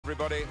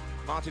everybody.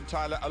 Martin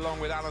Tyler along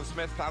with Alan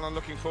Smith. Alan,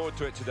 looking forward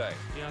to it today.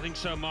 Yeah, I think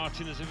so,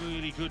 Martin. There's a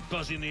really good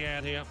buzz in the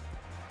air here.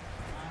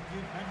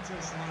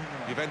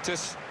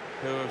 Juventus,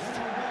 who have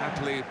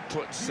happily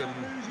put some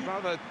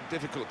rather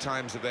difficult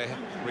times of their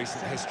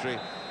recent history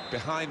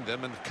behind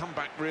them and come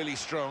back really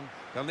strong.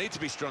 They'll need to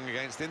be strong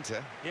against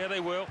Inter. Yeah,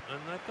 they will,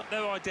 and they've got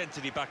their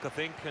identity back, I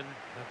think, and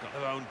they've got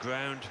their own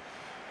ground.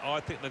 I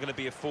think they're going to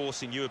be a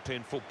force in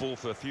European football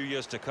for a few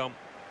years to come.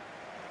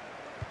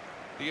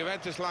 The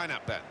Juventus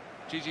lineup then.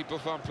 Gigi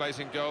Buffon plays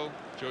in goal.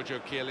 Giorgio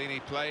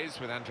Chiellini plays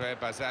with Andrea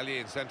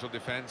Barzagli in central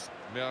defence.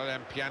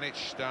 Miralem Pjanic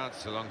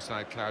starts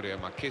alongside Claudio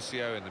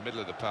Marchisio in the middle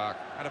of the park.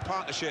 And a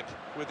partnership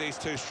with these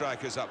two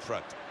strikers up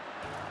front.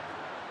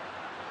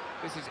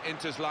 This is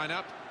Inter's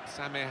lineup.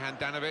 Samir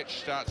Handanovic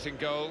starts in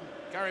goal.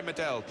 Gary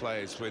Medel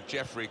plays with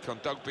Jeffrey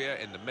Kondogbia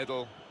in the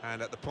middle.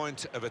 And at the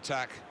point of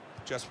attack,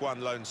 just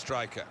one lone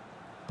striker.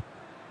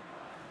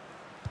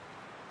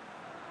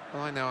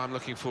 Well, I know I'm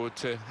looking forward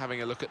to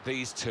having a look at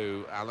these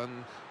two,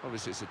 Alan.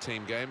 Obviously, it's a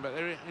team game, but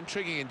they're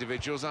intriguing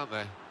individuals, aren't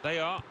they? They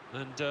are,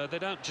 and they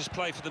don't just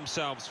play for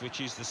themselves,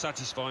 which is the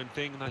satisfying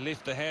thing. They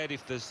lift the head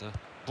if there's a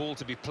ball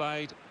to be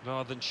played,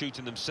 rather than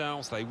shooting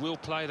themselves. They will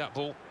play that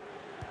ball.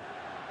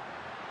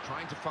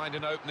 Trying to find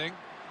an opening,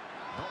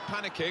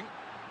 not panicking.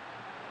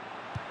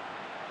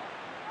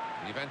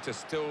 Juventus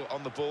still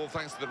on the ball,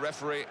 thanks to the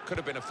referee. It could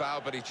have been a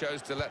foul, but he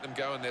chose to let them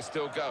go, and they're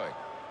still going.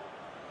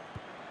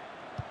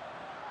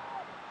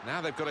 Now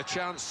they've got a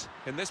chance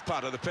in this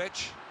part of the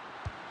pitch.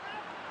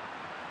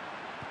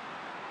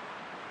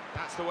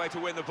 That's the way to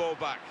win the ball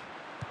back.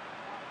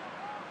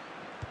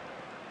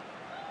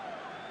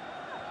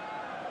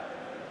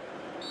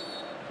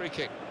 Free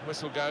kick,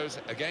 whistle goes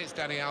against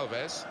Dani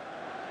Alves.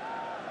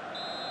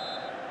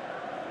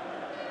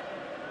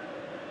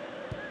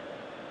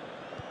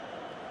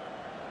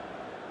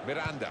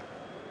 Miranda.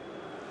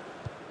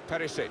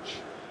 Perisic.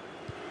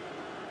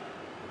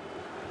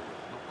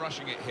 Not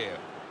rushing it here.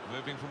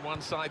 Moving from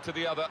one side to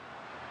the other.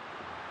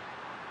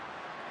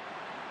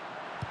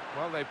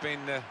 Well, they've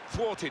been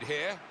thwarted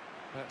here.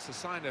 That's a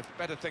sign of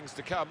better things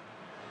to come.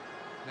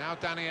 Now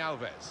Dani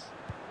Alves.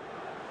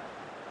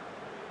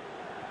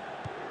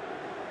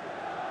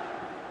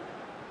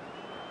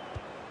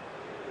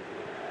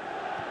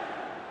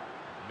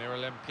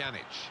 Miralem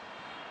Pjanic.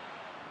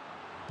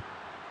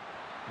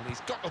 And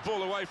he's got the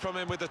ball away from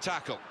him with the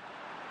tackle.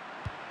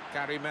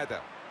 Gary Medel.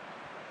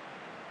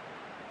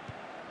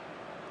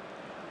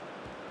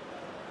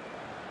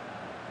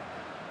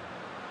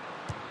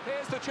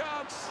 Here's the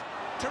chance.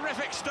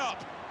 Terrific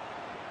stop.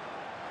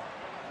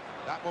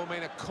 That will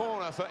mean a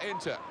corner for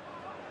Inter.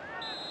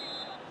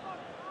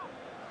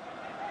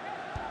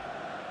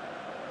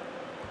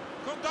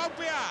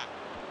 Kondogbia.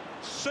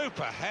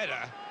 Super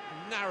header.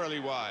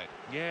 Narrowly wide.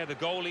 Yeah, the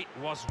goalie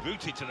was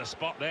rooted to the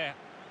spot there.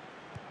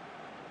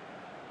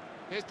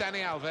 Here's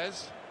Dani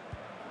Alves.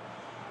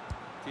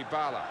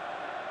 Dybala.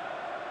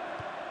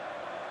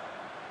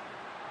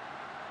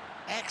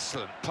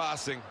 Excellent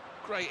passing.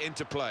 Great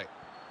interplay.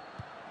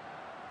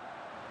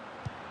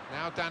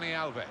 Now Dani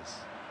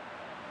Alves.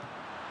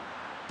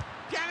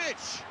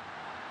 Pjanic!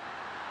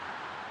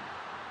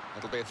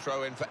 It'll be a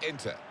throw-in for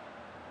Inter.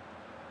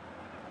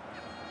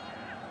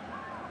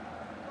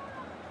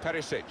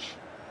 Perisic.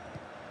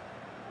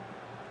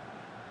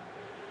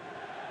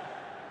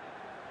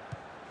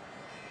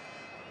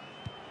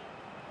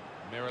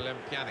 Miralem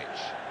Pjanic.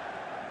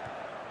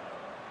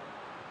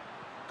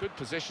 Good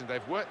position.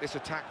 They've worked this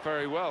attack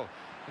very well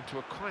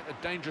into quite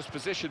a dangerous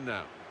position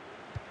now.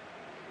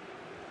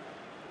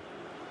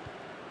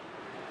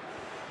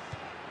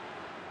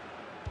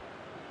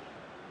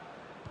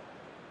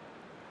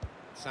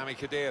 Sami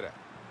Khedira.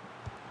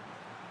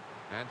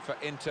 And for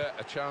Inter,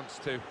 a chance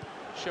to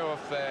show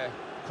off their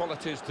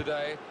qualities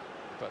today.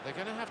 But they're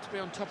going to have to be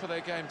on top of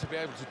their game to be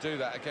able to do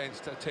that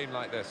against a team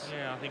like this.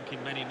 Yeah, I think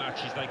in many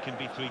matches they can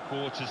be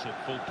three-quarters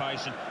at full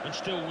pace and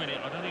still win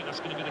it. I don't think that's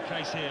going to be the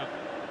case here.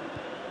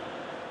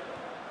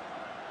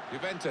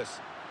 Juventus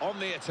on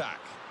the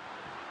attack.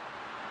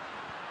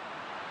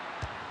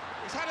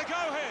 He's had a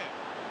go here.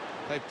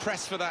 They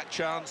press for that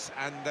chance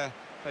and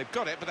they've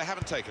got it, but they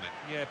haven't taken it.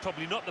 Yeah,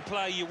 probably not the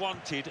player you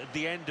wanted at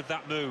the end of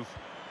that move.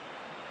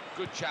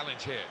 Good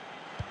challenge here.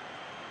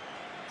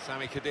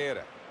 Sami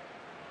Khedira.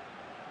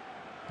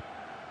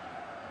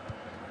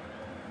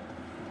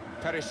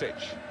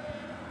 Perisic.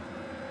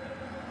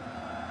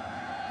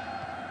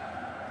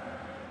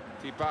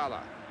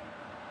 Dybala.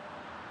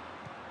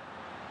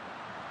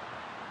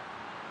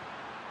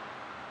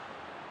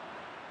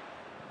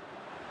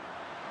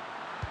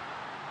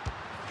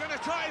 Gonna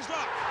try his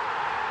luck.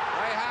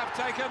 They have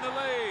taken the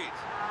lead.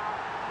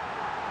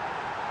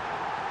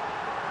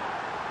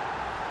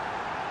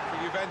 For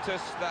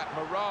Juventus, that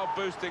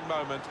morale-boosting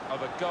moment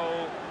of a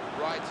goal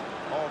right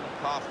on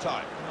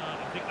half-time.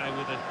 I think they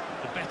were the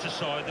better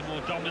side, the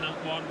more dominant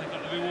one. They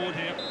got the reward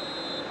here.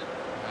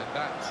 And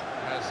that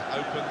has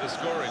opened the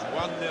scoring.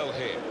 1-0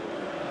 here.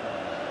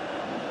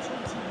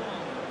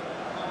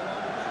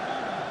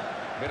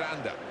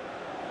 Miranda.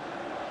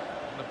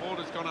 And the ball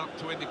has gone up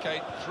to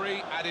indicate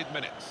 3 added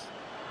minutes.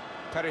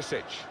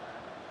 Perisic.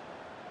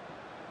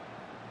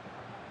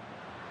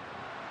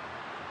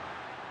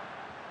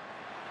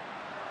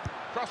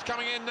 Cross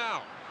coming in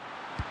now.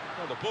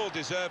 Well, the ball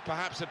deserved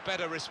perhaps a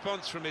better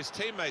response from his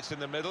teammates in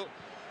the middle.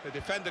 The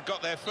defender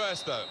got there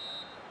first, though.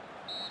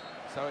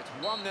 So it's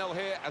 1-0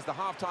 here as the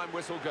half-time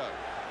whistle goes.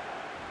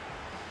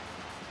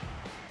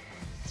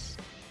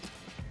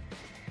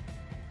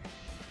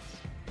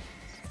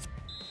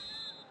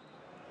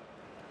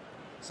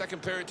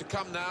 Second period to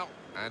come now,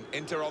 and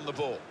Inter on the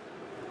ball.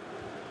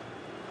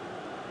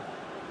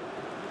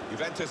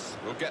 Juventus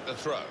will get the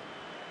throw.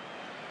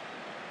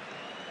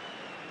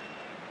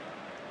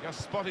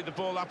 Just spotted the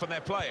ball up and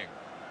they're playing.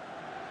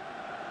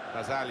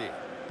 Bazzagli.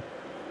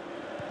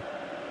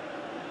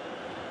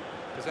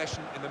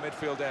 Possession in the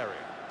midfield area.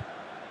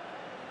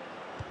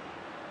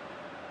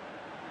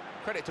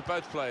 Credit to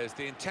both players.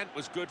 The intent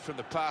was good from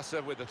the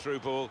passer with the through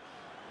ball.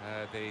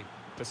 The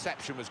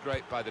perception was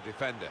great by the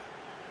defender.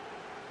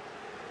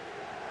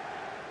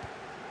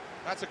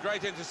 That's a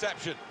great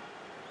interception.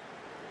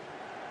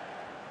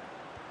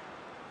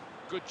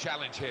 Good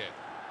challenge here.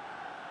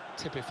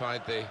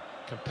 Typified the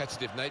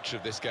competitive nature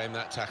of this game,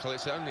 that tackle.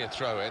 It's only a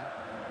throw-in.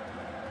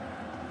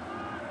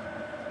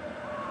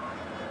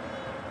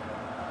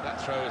 That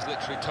throw has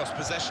literally tossed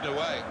possession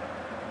away.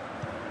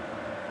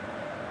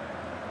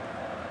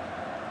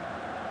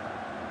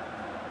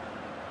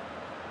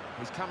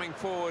 He's coming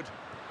forward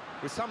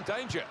with some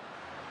danger.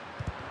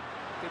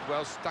 Did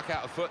well, stuck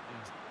out a foot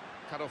and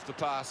cut off the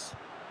pass.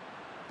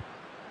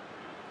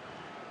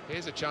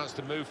 Here's a chance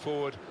to move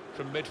forward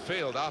from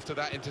midfield after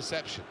that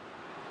interception.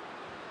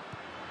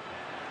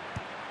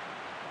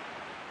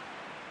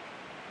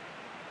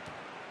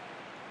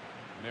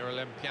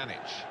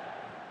 Pjanic.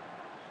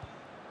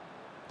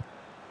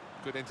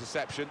 Good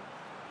interception.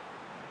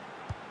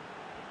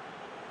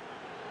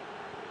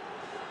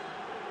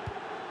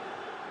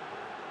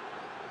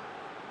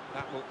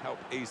 That will help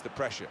ease the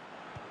pressure.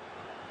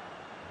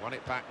 Won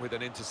it back with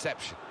an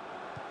interception.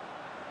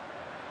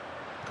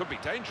 Could be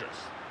dangerous.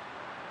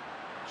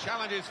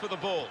 Challenges for the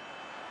ball.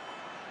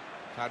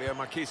 Claudio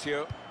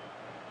Marchisio.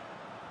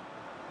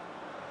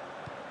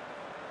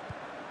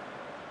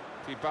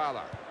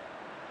 Dybala.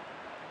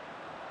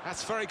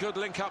 That's very good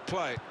link-up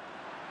play.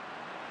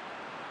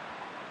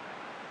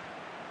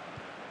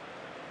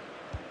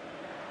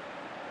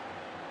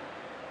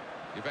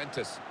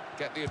 Juventus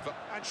get the advantage.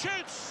 And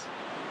shoots!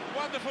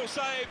 Wonderful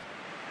save.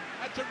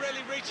 Had to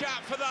really reach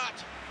out for that.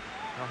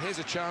 Well, here's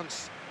a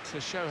chance to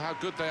show how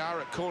good they are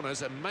at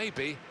corners and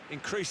maybe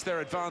increase their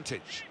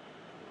advantage.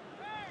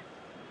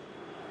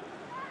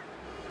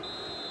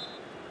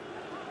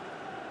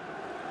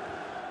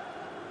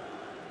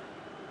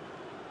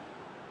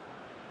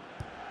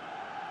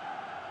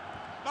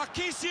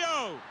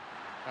 Marchisio!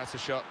 That's a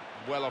shot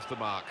well off the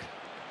mark.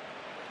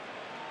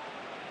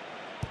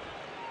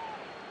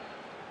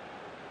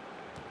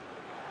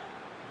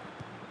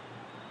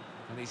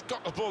 And he's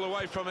got the ball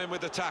away from him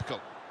with the tackle.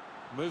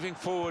 Moving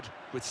forward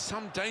with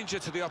some danger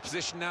to the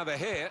opposition now they're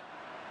here.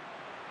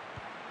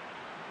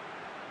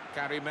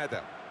 Gary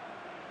Medel.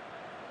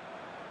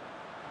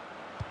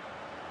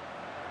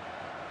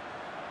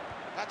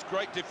 That's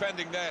great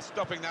defending there,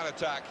 stopping that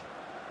attack.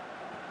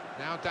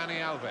 Now Dani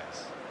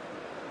Alves.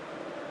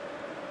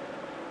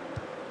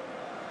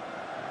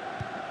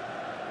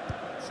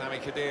 Sami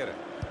Khedira.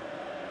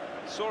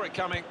 Saw it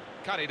coming,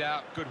 cut it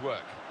out, good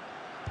work.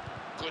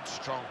 Good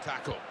strong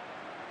tackle.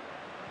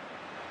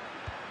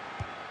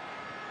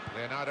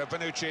 Leonardo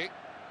Bonucci.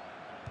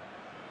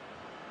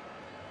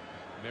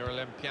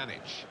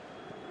 Pjanic.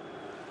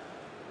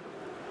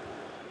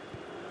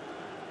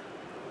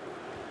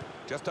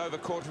 Just over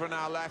quarter of an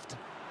hour left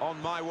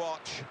on my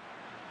watch.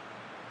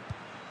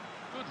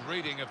 Good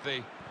reading of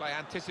the play,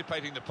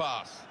 anticipating the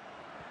pass.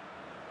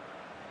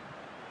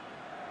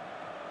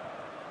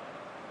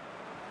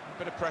 A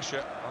bit of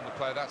pressure on the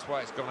play, that's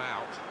why it's gone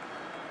out.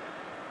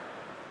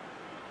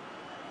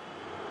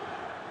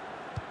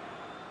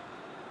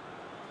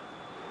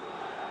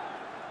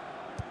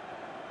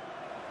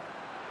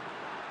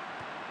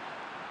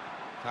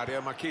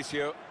 Claudio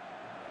Marchisio.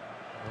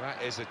 Well,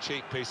 that is a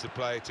cheap piece of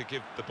play to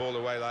give the ball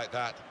away like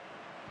that.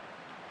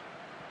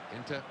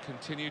 Inter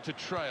continue to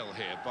trail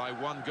here by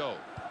 1 goal.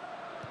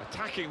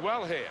 Attacking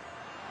well here.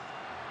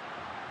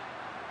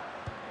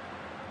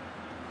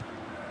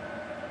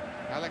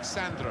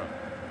 Alexandro.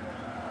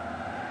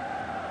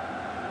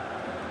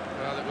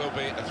 Well, it will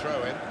be a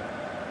throw-in.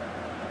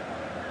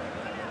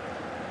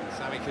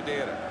 Sami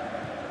Khedira.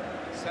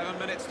 7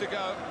 minutes to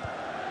go.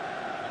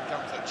 Here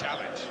comes the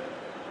challenge.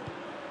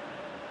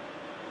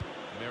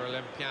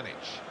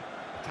 Pjanic.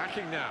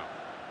 Attacking now.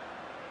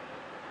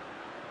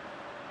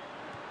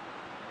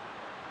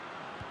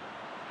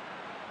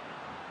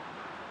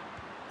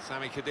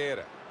 Sami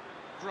Khedira.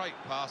 Great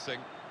passing.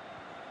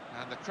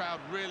 And the crowd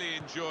really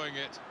enjoying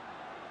it.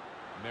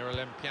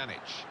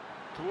 Pjanic.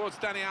 Towards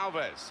Dani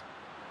Alves.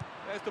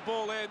 There's the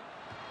ball in.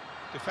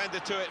 Defender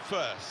to it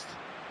first.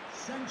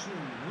 Central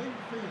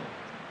Winfield.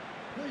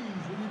 Please,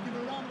 will you give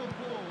a round of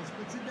applause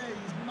for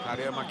today's man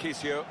Claudio of the match?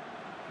 Marchisio.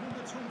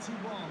 Number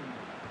 21,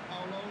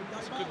 our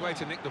That's a good way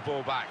to nick the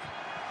ball back.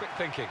 Quick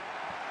thinking.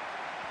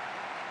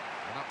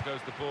 And up goes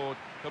the board.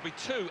 There'll be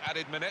 2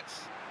 added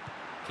minutes.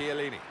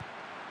 Chiellini.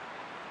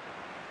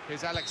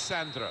 Here's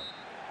Alexandro.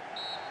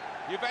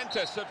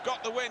 Juventus have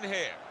got the win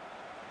here.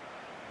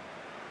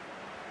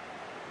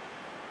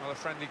 Well, a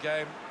friendly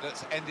game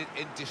that's ended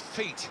in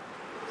defeat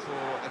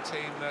for a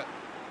team that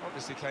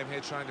obviously came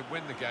here trying to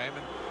win the game,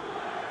 and